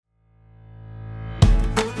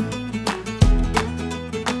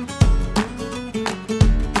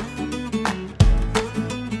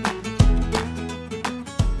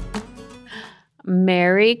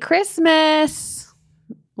Merry Christmas.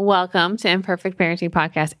 Welcome to Imperfect Parenting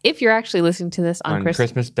Podcast. If you're actually listening to this on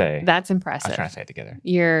Christmas Day. That's impressive. I was trying to say it together.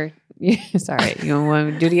 You're sorry. You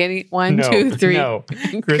want to do it again? One, two, three. No.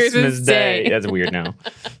 Christmas Day. That's weird now.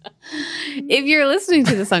 If you're listening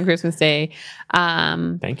to this on Christmas Day,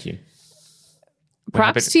 thank you.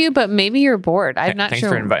 Props to you, but maybe you're bored. I'm not Thanks sure.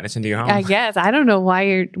 for inviting us into your home. I guess. I don't know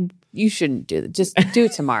why you shouldn't do it. Just do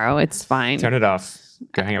it tomorrow. It's fine. Turn it off.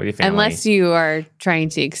 Go hang out with your family. Unless you are trying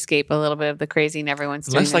to escape a little bit of the crazy and everyone's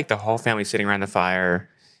doing Unless like the whole family sitting around the fire.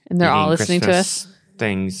 And they're all listening Christmas to us.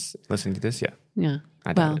 Things, listening to this, yeah. Yeah.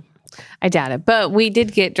 I doubt it. I doubt it. But we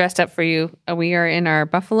did get dressed up for you. We are in our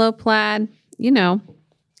buffalo plaid. You know.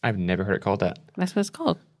 I've never heard it called that. That's what it's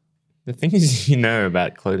called. The things you know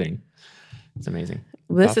about clothing. It's amazing.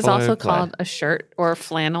 This is also Plaid. called a shirt or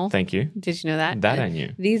flannel. Thank you. Did you know that? That I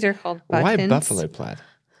knew. These are called buttons. Why buffalo plaid?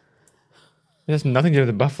 It has nothing to do with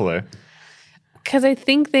the buffalo. Because I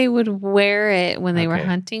think they would wear it when they were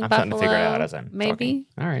hunting I'm buffalo. starting to figure it out as I'm maybe.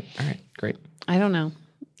 talking. All right. Great. I don't know.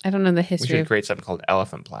 I don't know the We history should of create something called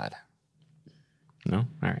elephant plaid. No? All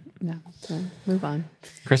right. No. So move on.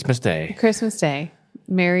 Christmas Day. Christmas Day.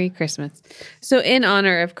 Merry Christmas. So in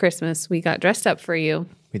honor of Christmas, we got dressed up for you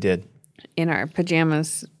We did. in our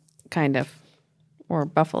pajamas, kind of, or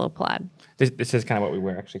buffalo plaid. This is kind of what we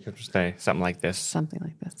wear actually Christmas Day. Something like this. Something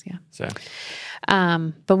like this, yeah. So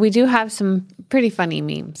But we do have some pretty funny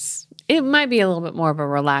memes. It might be a little bit more of a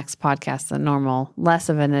relaxed podcast than normal, less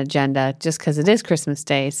of an agenda, just because it is Christmas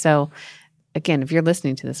Day. So, again, if you're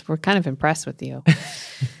listening to this, we're kind of impressed with you.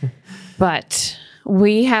 But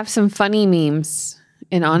we have some funny memes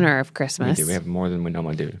in honor of Christmas. we do. We have more than we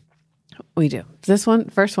normally do. We do.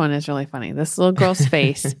 First one is really funny. This little girl's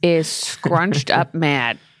face is scrunched up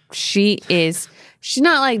mad. She's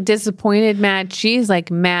not like disappointed mad. She's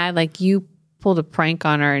like mad, like you pulled a prank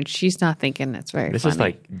on her and she's not thinking it's very funny. This is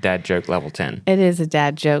like dad joke level 10. It is a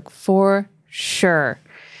dad joke for sure.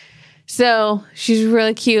 So she's a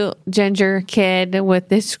really cute ginger kid with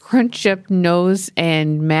this scrunched up nose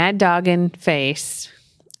and mad dogging face.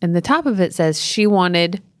 And the top of it says she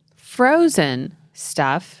wanted frozen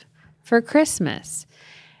stuff for Christmas.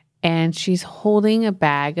 And she's holding a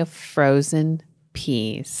bag of frozen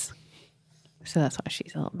peas. So that's why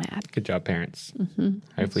she's a little mad. Good job, parents. Mm-hmm.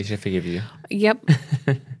 Hopefully she'll forgive you. Yep.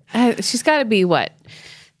 She's got to be, what,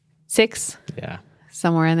 6? Yeah.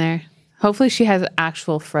 Somewhere in there. Hopefully she has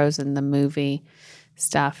actual Frozen, the movie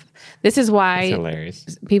stuff. This is why It's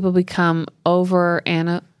hilarious. People become over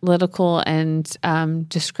analytical and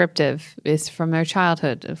descriptive is from their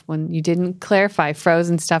childhood of when you didn't clarify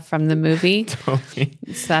Frozen stuff from the movie. Totally.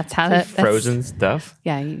 So that's how that's Frozen stuff.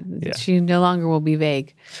 Yeah, she no longer will be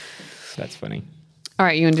vague. That's funny. All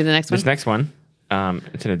right, you want to do the next one? This next one,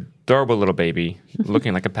 it's an adorable little baby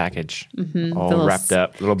looking like a package, all wrapped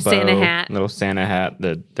up, little bow, little Santa hat,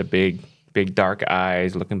 the big dark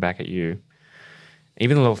eyes looking back at you.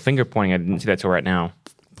 Even the little finger pointing, I didn't see that till right now,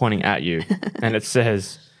 pointing at you. And it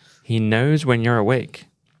says, he knows when you're awake,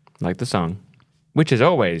 like the song, which is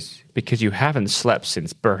always because you haven't slept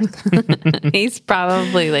since birth. He's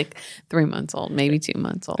probably like 3 months old, maybe 2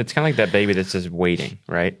 months old. It's kind of like that baby that's just waiting,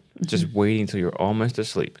 right? Just waiting until you're almost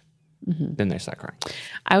asleep. Then they start crying.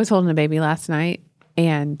 I was holding a baby last night,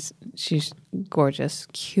 and she's gorgeous,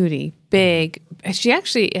 cutie, big. She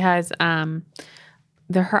actually has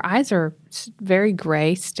her eyes are very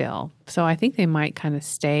gray still, so I think they might kind of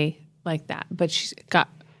stay like that. But she's got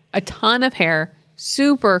a ton of hair,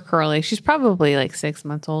 super curly. She's probably like 6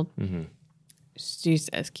 months old. Mm-hmm. She's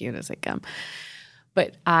as cute as they come.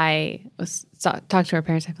 But I was talking to her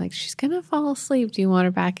parents. I'm like, she's gonna fall asleep. Do you want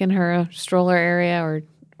her back in her stroller area,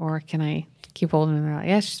 or can I keep holding her? They're like,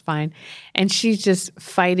 yeah, she's fine. And she's just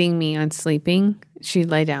fighting me on sleeping. She'd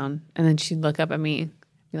lay down and then she'd look up at me,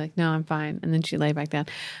 be like, no, I'm fine. And then she'd lay back down.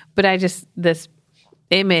 But this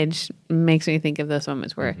image makes me think of those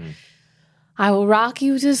moments where I will rock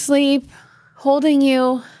you to sleep, holding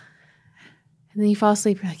you, and then you fall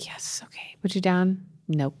asleep. You're like, yes, okay. Put you down.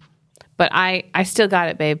 Nope. But I still got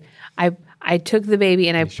it, babe. I took the baby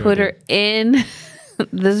and I put her in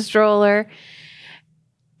the stroller,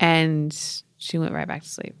 and she went right back to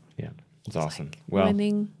sleep. Yeah, it's awesome. Like, well,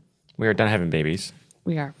 winning. We are done having babies.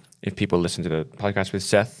 We are. If people listened to the podcast with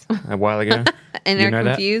Seth a while ago, and they're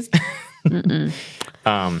confused.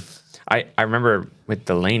 I remember with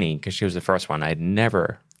Delaney, because she was the first one, I had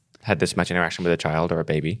never had this much interaction with a child or a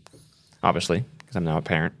baby, obviously, because I'm now a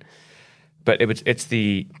parent. But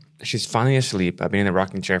she's finally asleep. I've been in the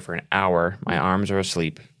rocking chair for an hour. My arms are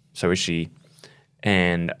asleep. So is she.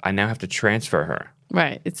 And I now have to transfer her.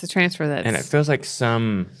 Right. It's a transfer And it feels like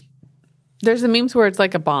some There's the memes where it's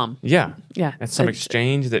like a bomb. Yeah. Yeah. It's some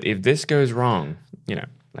exchange that if this goes wrong,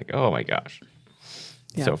 like, oh my gosh.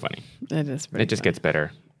 Yeah. So funny. It is. It just gets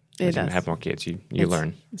better. It does. You have more kids. You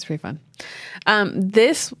learn. It's pretty fun.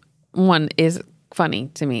 This one is funny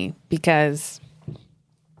to me because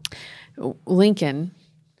Lincoln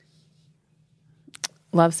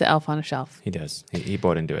loves the Elf on a Shelf. He does. He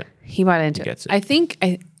bought into it. He bought into it. Gets it. I think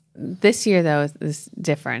this year, though, is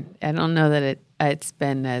different. I don't know that it's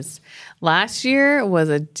been as... Last year was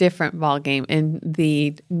a different ball game in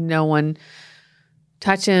no one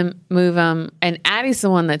touch him, move him. And Addie's the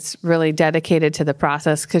one that's really dedicated to the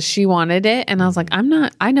process because she wanted it. And I was like,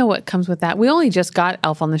 I know what comes with that. We only just got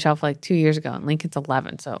Elf on the Shelf like 2 years ago and Lincoln's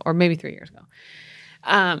 11, or maybe 3 years ago.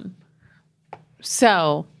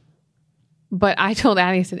 But I told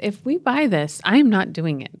Addie, I said, if we buy this, I am not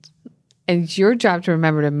doing it. And it's your job to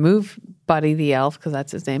remember to move Buddy the elf, because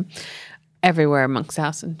that's his name, everywhere amongst the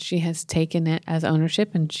house. And she has taken it as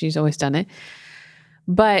ownership, and she's always done it.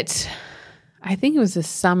 But I think it was this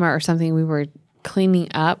summer or something, we were cleaning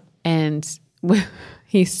up, and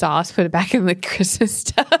he saw us put it back in the Christmas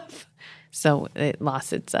stuff. So it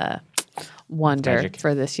lost its wonder magic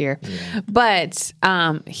for this year. Yeah. But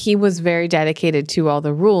he was very dedicated to all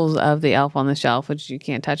the rules of the Elf on the Shelf, which you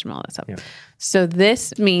can't touch him, all that stuff. Yeah. So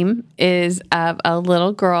this meme is of a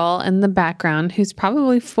little girl in the background who's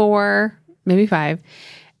probably 4, maybe 5,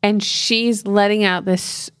 and she's letting out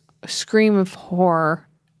this scream of horror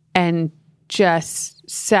and just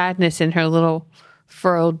sadness in her little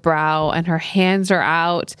furrowed brow, and her hands are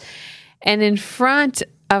out. And in front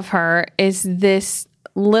of her is this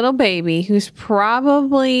little baby who's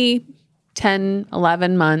probably 10,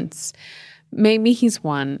 11 months. Maybe he's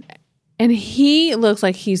 1. And he looks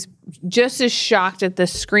like he's just as shocked at the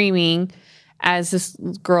screaming as this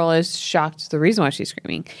girl is shocked the reason why she's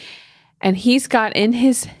screaming. And he's got in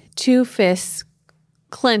his 2 fists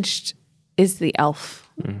clenched is the elf.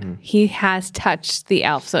 Mm-hmm. He has touched the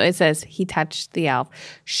elf. So it says he touched the elf.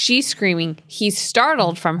 She's screaming. He's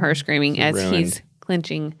startled from her screaming as he's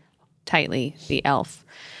clenching tightly the elf.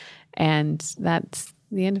 And that's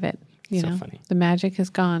the end of it. You know, funny. The magic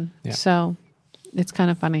is gone. Yeah. So it's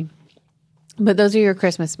kind of funny. But those are your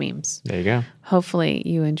Christmas memes. There you go. Hopefully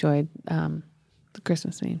you enjoyed the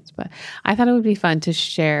Christmas memes. But I thought it would be fun to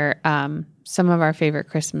share some of our favorite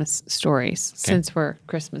Christmas stories since we're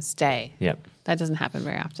Christmas Day. Yep. That doesn't happen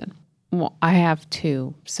very often. Well, I have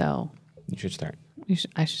 2, so... You should start.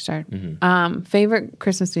 I should start. Mm-hmm. Favorite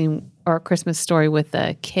Christmas meme or Christmas story with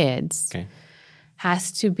the kids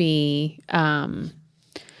has to be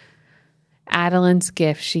Adeline's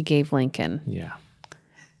gift she gave Lincoln. Yeah.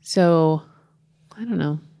 So, I don't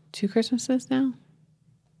know, 2 Christmases now?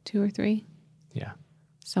 2 or 3? Yeah.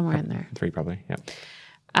 Somewhere in there. 3 probably, yep.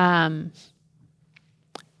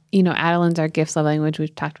 You know, Adeline's our gifts love language.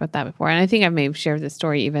 We've talked about that before. And I think I may have shared this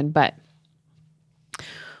story even, but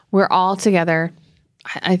we're all together.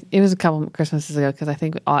 It was a couple Christmases ago because I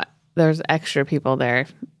think there's extra people there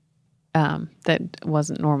that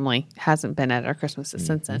hasn't been at our Christmases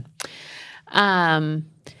since then.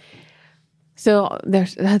 So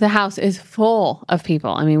the house is full of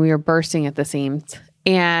people. I mean, we are bursting at the seams.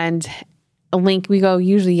 And we go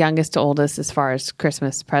usually youngest to oldest as far as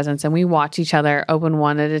Christmas presents, and we watch each other open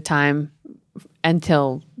one at a time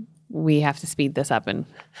until we have to speed this up, and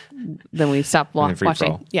then we stop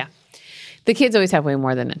watching. Yeah. The kids always have way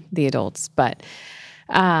more than the adults, but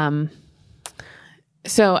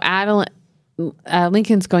so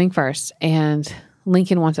Lincoln's going first, and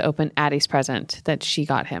Lincoln wants to open Addie's present that she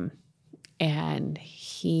got him, and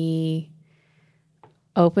he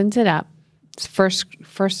opens it up. First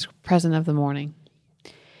present of the morning.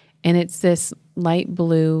 And it's this light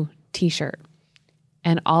blue t-shirt.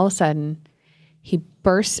 And all of a sudden, he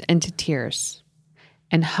bursts into tears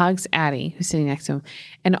and hugs Addie, who's sitting next to him.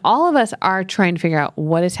 And all of us are trying to figure out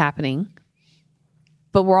what is happening.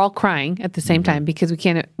 But we're all crying at the same time because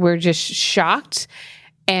we're just shocked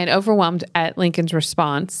and overwhelmed at Lincoln's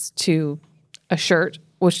response to a shirt,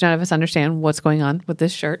 which none of us understand what's going on with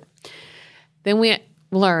this shirt. Then we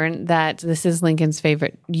learn that this is Lincoln's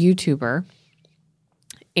favorite YouTuber.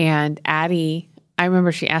 And Addie, I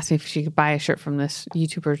remember she asked me if she could buy a shirt from this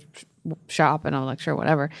YouTuber shop, and I was like, sure,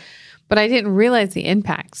 whatever. But I didn't realize the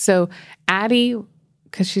impact. So Addie,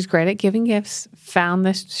 because she's great at giving gifts, found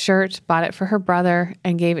this shirt, bought it for her brother,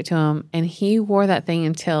 and gave it to him. And he wore that thing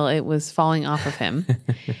until it was falling off of him.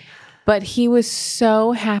 But he was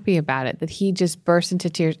so happy about it that he just burst into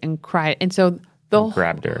tears and cried. And so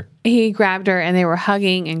grabbed her. He grabbed her, and they were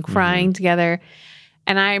hugging and crying together.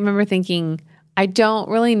 And I remember thinking, I don't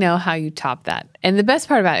really know how you top that. And the best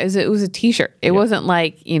part about it is it was a t-shirt. It wasn't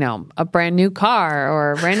like, a brand new car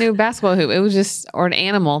or a brand new basketball hoop. It was just, or an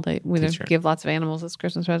animal. We give lots of animals as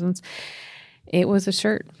Christmas presents. It was a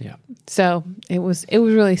shirt. Yeah. So it was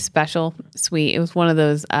really special, sweet. It was one of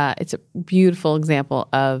those, it's a beautiful example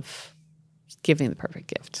of giving the perfect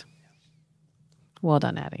gift. Well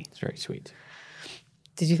done, Addie. It's very sweet.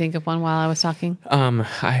 Did you think of one while I was talking?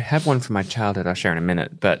 I have one from my childhood I'll share in a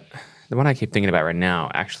minute, but the one I keep thinking about right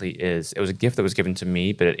now actually it was a gift that was given to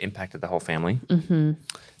me, but it impacted the whole family.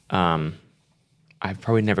 Mm-hmm. I've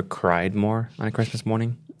probably never cried more on a Christmas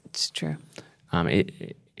morning. It's true.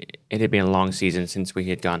 It had been a long season since we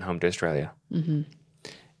had gone home to Australia. Mm-hmm.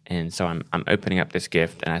 And so I'm opening up this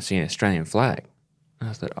gift and I see an Australian flag. And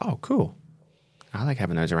I was like, oh, cool. I like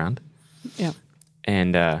having those around. Yeah.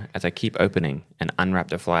 And as I keep opening and unwrap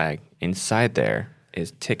the flag, inside there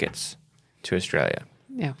is tickets to Australia.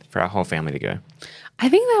 Yeah. For our whole family to go. I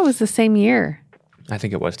think that was the same year. I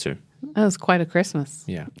think it was too. That was quite a Christmas.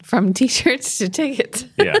 Yeah. From t-shirts to tickets.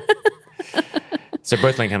 Yeah. So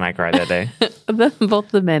both Lincoln and I cried that day. Both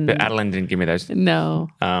the men. But Adeline didn't give me those. No.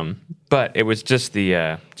 But it was just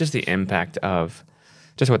the impact of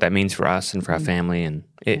just what that means for us and for our family, and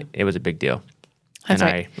it was a big deal. That's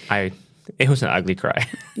and right. It was an ugly cry.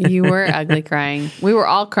 You were ugly crying. We were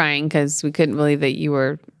all crying because we couldn't believe that you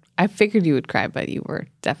were. I figured you would cry, but you were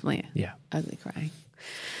definitely ugly crying.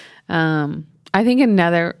 I think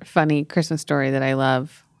another funny Christmas story that I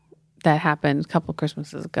love that happened a couple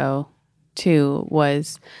Christmases ago too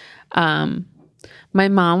was my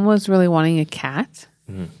mom was really wanting a cat,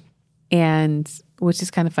 and which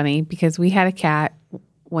is kind of funny because we had a cat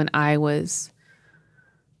when I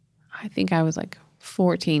think I was like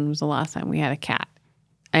 14 was the last time we had a cat,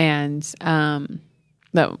 and around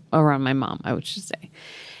my mom, I would just say.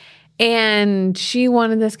 And she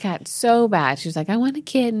wanted this cat so bad. She was like, I want a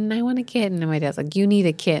kitten. And my dad's like, you need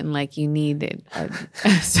a kitten. Like, you need it.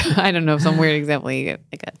 So I don't know, some weird example. You get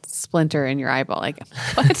like a splinter in your eyeball. Like,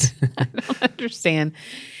 what? I don't understand.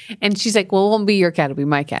 And she's like, well, it won't be your cat. It'll be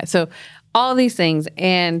my cat. So all these things.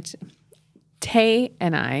 And Tay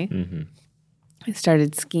and I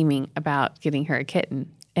started scheming about getting her a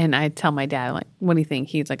kitten. And I tell my dad, like, what do you think?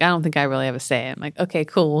 He's like, I don't think I really have a say. I'm like, okay,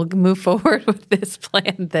 cool. We'll move forward with this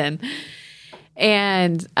plan then.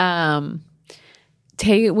 And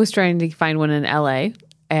Tay was trying to find one in LA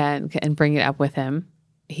and bring it up with him.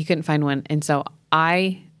 He couldn't find one. And so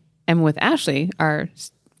I am with Ashley, our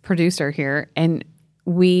producer here, and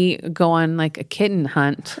we go on like a kitten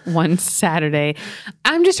hunt one Saturday.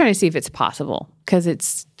 I'm just trying to see if it's possible because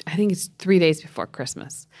I think it's 3 days before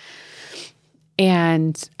Christmas.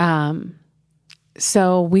 And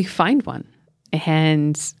so we find one.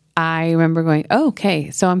 And I remember going, oh, okay.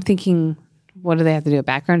 So I'm thinking, what do they have to do? A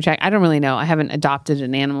background check? I don't really know. I haven't adopted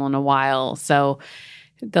an animal in a while. So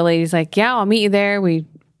the lady's like, yeah, I'll meet you there. We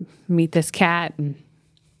meet this cat. And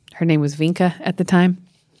her name was Vinka at the time,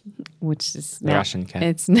 which is a Russian cat.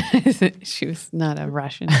 It's not, she was not a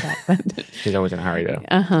Russian cat. But she's always in a hurry, though.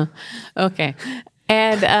 Uh-huh. Okay.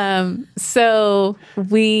 And so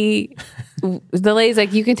the lady's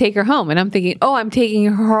like, you can take her home. And I'm thinking, oh, I'm taking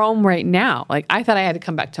her home right now. Like, I thought I had to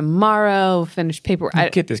come back tomorrow, finish paperwork.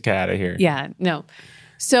 Get this cat out of here. Yeah, no.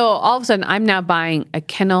 So all of a sudden, I'm now buying a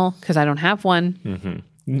kennel because I don't have one.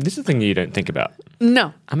 Mm-hmm. This is the thing you don't think about.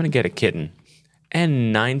 No. I'm going to get a kitten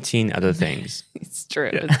and 19 other things. It's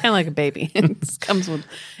true. Yeah. It's kind of like a baby. It comes with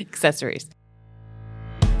accessories.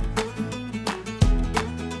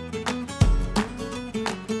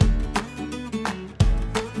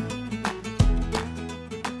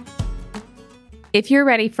 If you're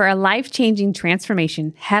ready for a life-changing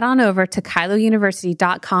transformation, head on over to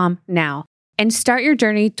KyloUniversity.com now and start your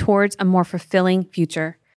journey towards a more fulfilling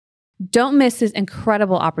future. Don't miss this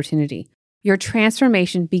incredible opportunity. Your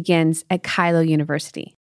transformation begins at Kylo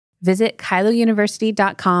University. Visit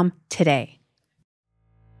KyloUniversity.com today.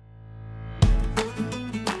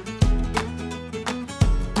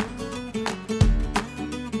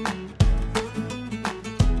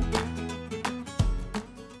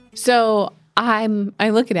 So I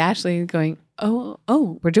look at Ashley going,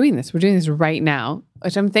 oh, we're doing this. We're doing this right now,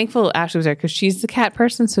 which I'm thankful Ashley was there because she's the cat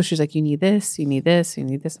person. So she's like, you need this, you need this, you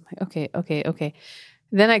need this. I'm like, okay.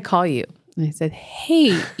 Then I call you and I said,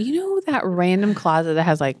 hey, you know that random closet that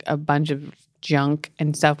has like a bunch of junk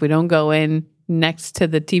and stuff we don't go in next to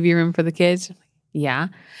the TV room for the kids? I'm like, yeah.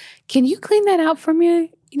 Can you clean that out for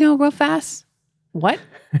me, real fast? What?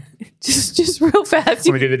 just real fast.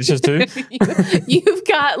 Want me to do the dishes too? You've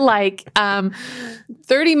got like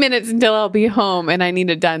 30 minutes until I'll be home and I need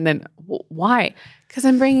it done. Then why? Because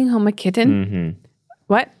I'm bringing home a kitten. Mm-hmm.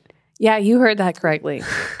 What? Yeah, you heard that correctly.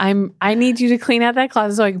 I need you to clean out that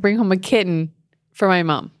closet so I can bring home a kitten for my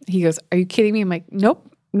mom. He goes, are you kidding me? I'm like, nope,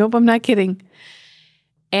 I'm not kidding.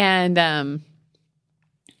 And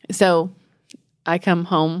so I come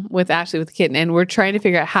home with Ashley with the kitten, and we're trying to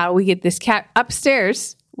figure out how we get this cat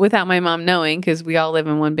upstairs without my mom knowing, because we all live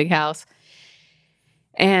in one big house.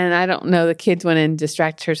 And I don't know, the kids went in and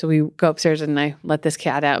distracted her, so we go upstairs and I let this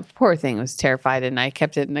cat out. Poor thing was terrified, and I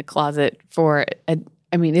kept it in a closet for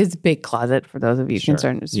it's a big closet for those of you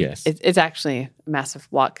concerned. Yes. It's actually a massive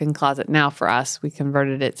walk-in closet now for us. We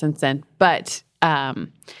converted it since then. But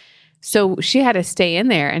so she had to stay in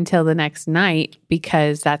there until the next night,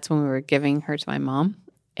 because that's when we were giving her to my mom.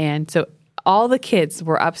 And so all the kids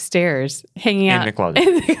were upstairs hanging out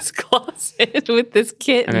in this closet with this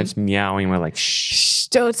kitten. And it's meowing. We're like, shh,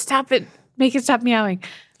 don't stop it. Make it stop meowing.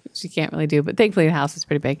 She can't really do, but thankfully the house is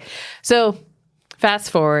pretty big. So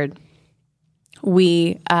fast forward,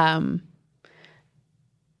 we got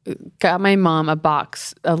my mom a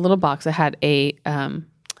little box that had a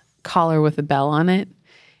collar with a bell on it,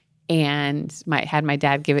 and had my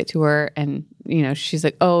dad give it to her. And she's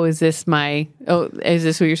like, is this what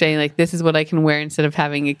you're saying? Like, this is what I can wear instead of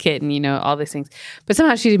having a kitten, all these things. But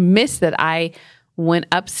somehow she missed that I went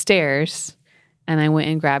upstairs and I went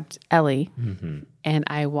and grabbed Ellie, and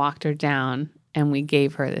I walked her down and we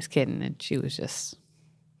gave her this kitten, and she was just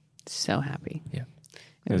so happy. Yeah.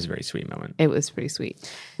 It was a very sweet moment. It was pretty sweet.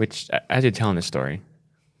 Which, as you're telling this story,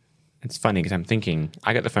 it's funny because I'm thinking,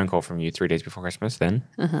 I got the phone call from you 3 days before Christmas then.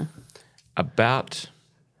 About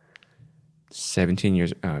 16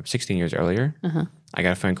 years earlier, I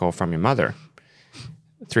got a phone call from your mother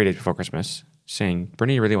 3 days before Christmas saying,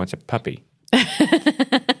 Brittney really wants a puppy.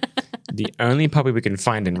 The only puppy we can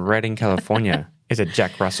find in Redding, California is a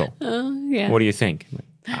Jack Russell. Oh, yeah. What do you think?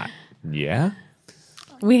 Yeah.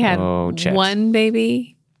 We had one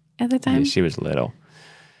baby at the time. Yeah, she was little.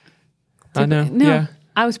 Oh, no. No,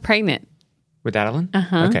 I was pregnant. With Adeline?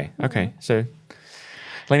 Okay. So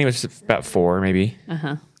Lainey was about 4, maybe.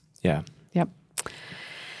 Yeah. Yep.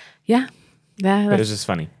 Yeah. But it was just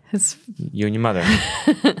funny. You and your mother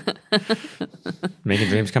making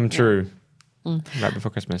dreams come true right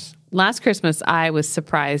before Christmas. Last Christmas, I was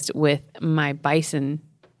surprised with my bison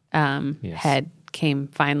head came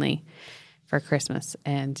finally for Christmas,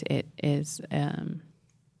 and it is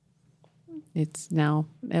it's now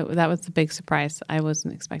that was the big surprise. I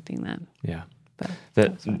wasn't expecting that. Yeah. But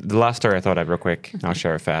the last story I thought of real quick, and I'll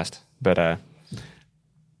share it fast. But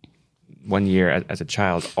one year as a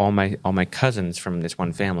child, all my cousins from this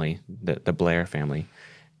one family, the Blair family,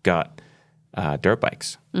 got dirt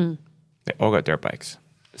bikes. They all got dirt bikes.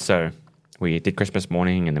 So we did Christmas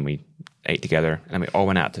morning, and then we ate together, and then we all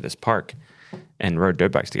went out to this park and rode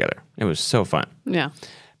dirt bikes together. It was so fun. Yeah.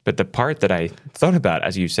 But the part that I thought about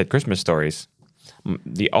as you said Christmas stories,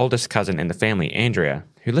 the oldest cousin in the family, Andrea,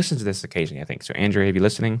 who listens to this occasionally, I think. So Andrea, if you're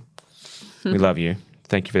listening, we love you.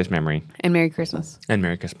 Thank you for this memory. And Merry Christmas. And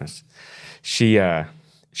Merry Christmas. She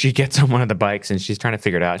gets on one of the bikes and she's trying to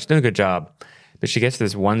figure it out. She's doing a good job. But she gets to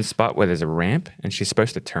this one spot where there's a ramp and she's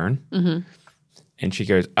supposed to turn. And she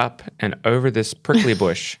goes up and over this prickly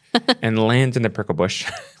bush and lands in the prickle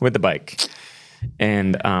bush with the bike.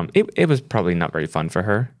 And it was probably not very fun for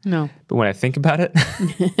her. No. But when I think about it,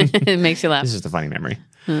 it makes you laugh. This is the funny memory.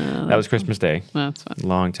 That was Christmas Day. Well, that's fun. A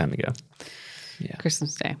long time ago. Yeah.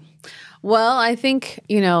 Christmas Day. Well, I think,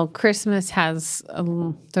 Christmas has,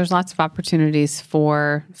 there's lots of opportunities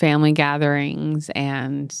for family gatherings,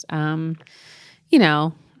 and,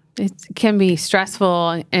 it can be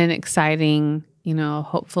stressful and exciting.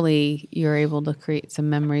 Hopefully you're able to create some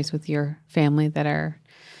memories with your family that are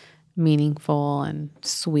meaningful and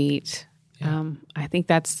sweet. Yeah. I think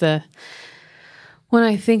when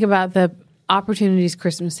I think about the opportunities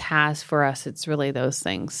Christmas has for us, it's really those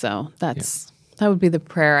things. So that would be the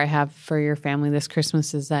prayer I have for your family this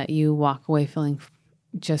Christmas, is that you walk away feeling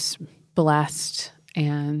just blessed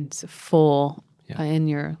and full in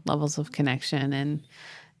your levels of connection and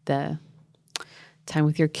the time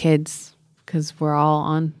with your kids, because we're all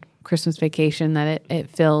on Christmas vacation, that it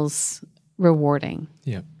feels rewarding.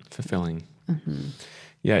 Yeah. Fulfilling.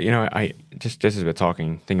 Yeah, I just as we're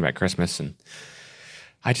talking, thinking about Christmas, and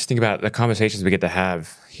I just think about the conversations we get to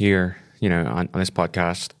have here, on this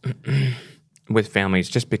podcast with families,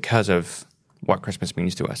 just because of what Christmas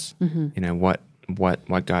means to us.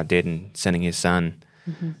 What God did in sending His Son,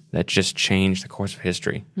 that just changed the course of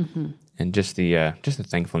history, and just the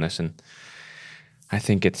thankfulness. And I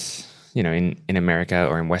think it's in America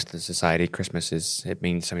or in Western society, Christmas it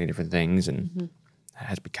means so many different things, and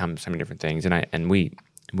has become so many different things, and we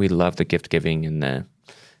love the gift giving and the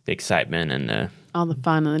the excitement and all the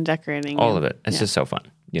fun and the decorating. All of it. It's just so fun.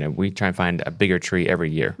 We try and find a bigger tree every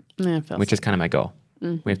year, which is kind of my goal.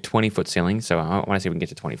 Mm. We have 20-foot ceilings, so I want to see if we can get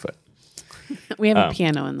to 20 foot. We have a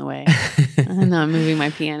piano in the way. I'm not moving my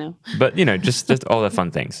piano. But, just all the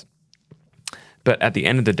fun things. But at the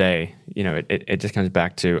end of the day, it just comes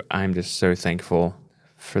back to I'm just so thankful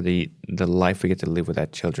for the life we get to live with our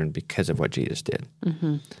children because of what Jesus did.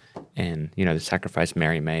 Mm-hmm. And, the sacrifice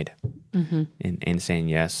Mary made in saying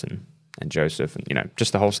yes and Joseph and,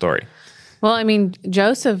 just the whole story. Well, I mean,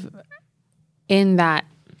 Joseph in that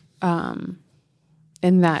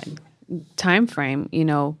time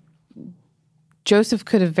frame, Joseph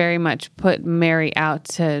could have very much put Mary out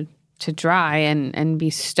to dry and be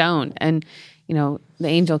stoned. And, the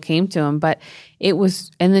angel came to him, but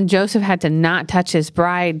and then Joseph had to not touch his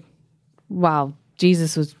bride while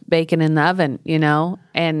Jesus was baking in the oven,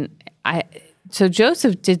 so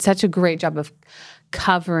Joseph did such a great job of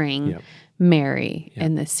covering Mary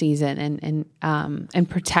in this season and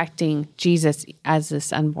protecting Jesus as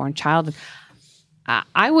this unborn child.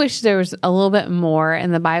 I wish there was a little bit more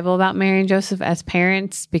in the Bible about Mary and Joseph as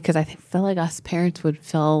parents, because I feel like us parents would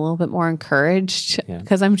feel a little bit more encouraged,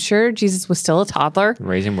 because I'm sure Jesus was still a toddler.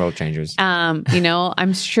 Raising world changers.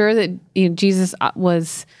 I'm sure that Jesus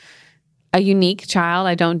was a unique child.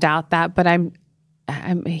 I don't doubt that, but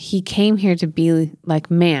he came here to be like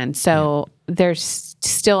man. So there's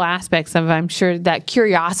still aspects of, I'm sure, that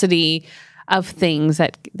curiosity of things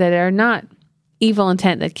that are not evil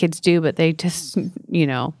intent that kids do, but they just,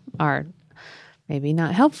 are maybe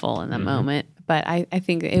not helpful in the moment. But I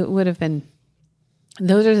think it would have been,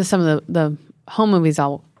 those are some of the home movies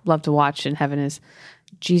I'll love to watch in heaven is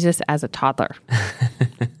Jesus as a toddler.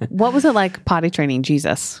 What was it like potty training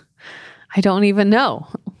Jesus? I don't even know.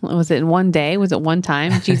 Was it in one day? Was it one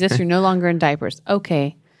time? Jesus, you're no longer in diapers.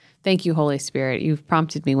 Okay. Thank you, Holy Spirit. You've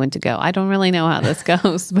prompted me when to go. I don't really know how this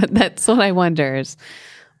goes, but that's what I wonder is,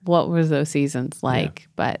 what were those seasons like? Yeah.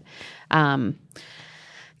 But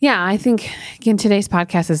I think, again, today's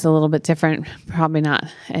podcast is a little bit different. Probably not.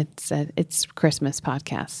 It's Christmas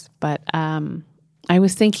podcast. But I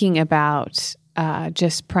was thinking about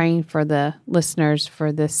just praying for the listeners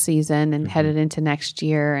for this season and headed into next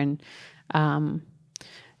year, and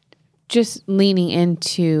just leaning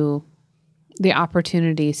into the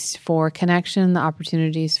opportunities for connection, the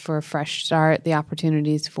opportunities for a fresh start, the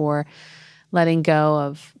opportunities for letting go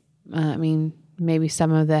of, maybe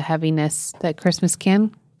some of the heaviness that Christmas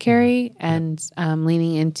can carry, and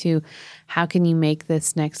leaning into how can you make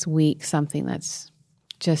this next week something that's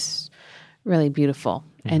just really beautiful,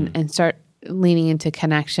 and start leaning into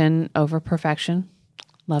connection over perfection.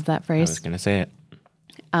 Love that phrase. I was going to say it.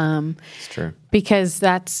 It's true. Because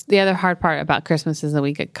that's the other hard part about Christmas is that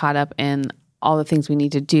we get caught up in all the things we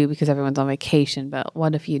need to do because everyone's on vacation. But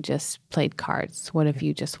what if you just played cards? What if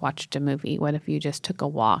you just watched a movie? What if you just took a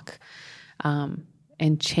walk,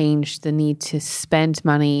 and changed the need to spend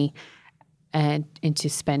money and to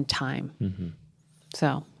spend time? Mm-hmm.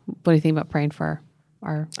 So what do you think about praying for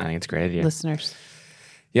our I think it's a great idea. Listeners?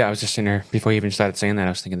 Yeah, I was just in there, before you even started saying that, I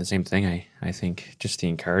was thinking the same thing. I think just the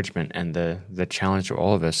encouragement and the challenge for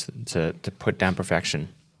all of us to put down perfection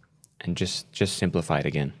and just simplify it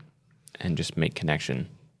again. And just make connection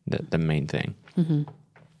the main thing. Mm-hmm.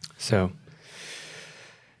 So,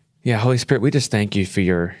 Holy Spirit, we just thank you for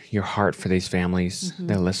your heart for these families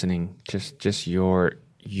that are listening. Just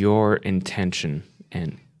your intention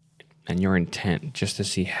and your intent, just to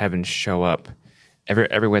see heaven show up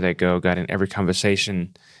everywhere they go, God, in every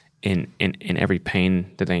conversation, in every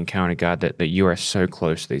pain that they encounter, God, that you are so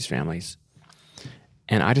close to these families.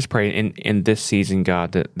 And I just pray in this season,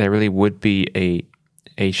 God, that there really would be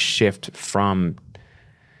a shift from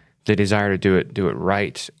the desire to do it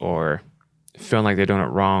right, or feeling like they're doing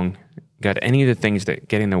it wrong. God, any of the things that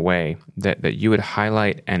get in the way, that you would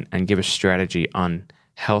highlight and give a strategy on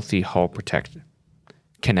healthy, whole, protected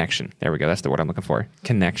connection. There we go. That's the word I'm looking for.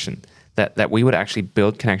 Connection. That we would actually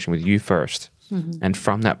build connection with you first. Mm-hmm. And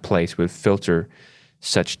from that place, we would filter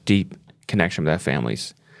such deep connection with our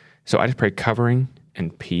families. So I just pray covering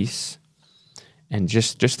and peace, and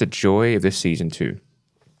just the joy of this season too.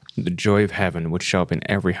 The joy of heaven would show up in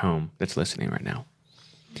every home that's listening right now.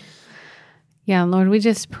 Yeah, Lord, we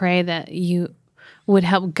just pray that you would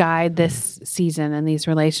help guide this season and these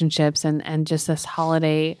relationships and just this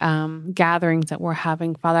holiday gatherings that we're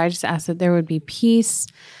having. Father, I just ask that there would be peace,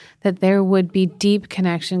 that there would be deep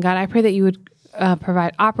connection. God, I pray that you would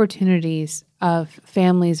provide opportunities of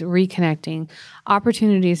families reconnecting,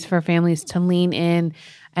 opportunities for families to lean in.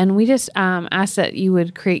 And we just ask that you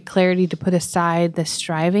would create clarity to put aside the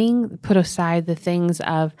striving, put aside the things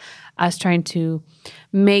of us trying to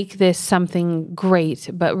make this something great,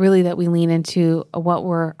 but really that we lean into what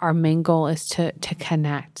our main goal is to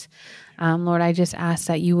connect. Lord, I just ask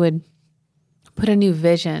that you would put a new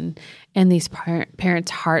vision in these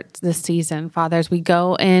parents' hearts this season. Father, as we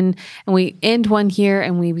go in and we end one year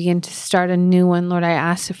and we begin to start a new one, Lord, I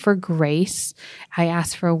ask for grace. I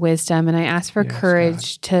ask for wisdom, and I ask for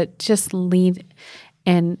courage to just lead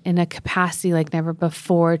in a capacity like never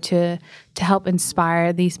before to help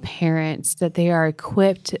inspire these parents that they are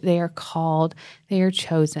equipped, they are called, they are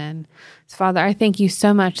chosen. So, Father, I thank you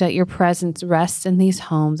so much that your presence rests in these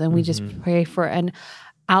homes, and we just pray for an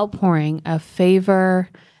outpouring of favor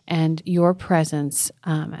and your presence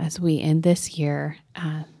as we end this year.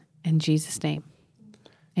 In Jesus' name,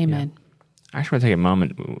 amen. Yeah. I actually want to take a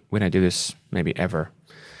moment. We don't do this maybe ever,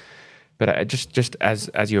 but I just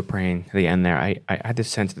as you were praying at the end there, I had this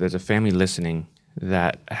sense that there's a family listening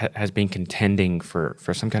that has been contending for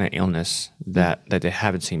some kind of illness that they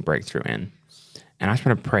haven't seen breakthrough in. And I just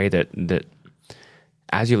want to pray that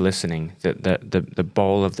as you're listening, the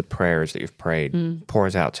bowl of the prayers that you've prayed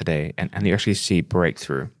pours out today, and you actually see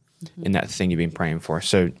breakthrough in that thing you've been praying for.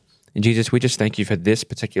 So, Jesus, we just thank you for this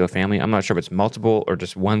particular family. I'm not sure if it's multiple or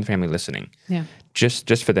just one family listening. Yeah.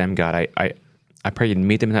 Just for them, God, I pray you'd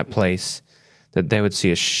meet them in that place, that they would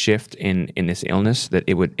see a shift in this illness, that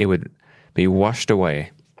it would be washed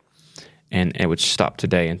away, and it would stop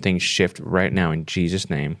today, and things shift right now in Jesus'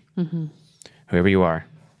 name. Whoever you are,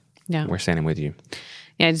 we're standing with you.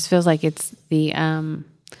 Yeah, it just feels like it's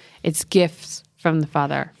it's gifts from the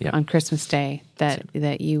Father on Christmas Day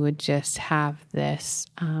that you would just have this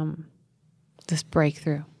this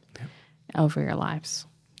breakthrough over your lives.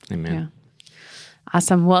 Amen. Yeah.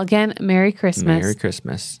 Awesome. Well, again, Merry Christmas. Merry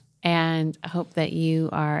Christmas. And I hope that you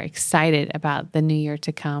are excited about the new year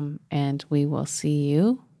to come, and we will see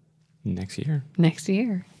you next year. Next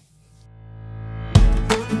year.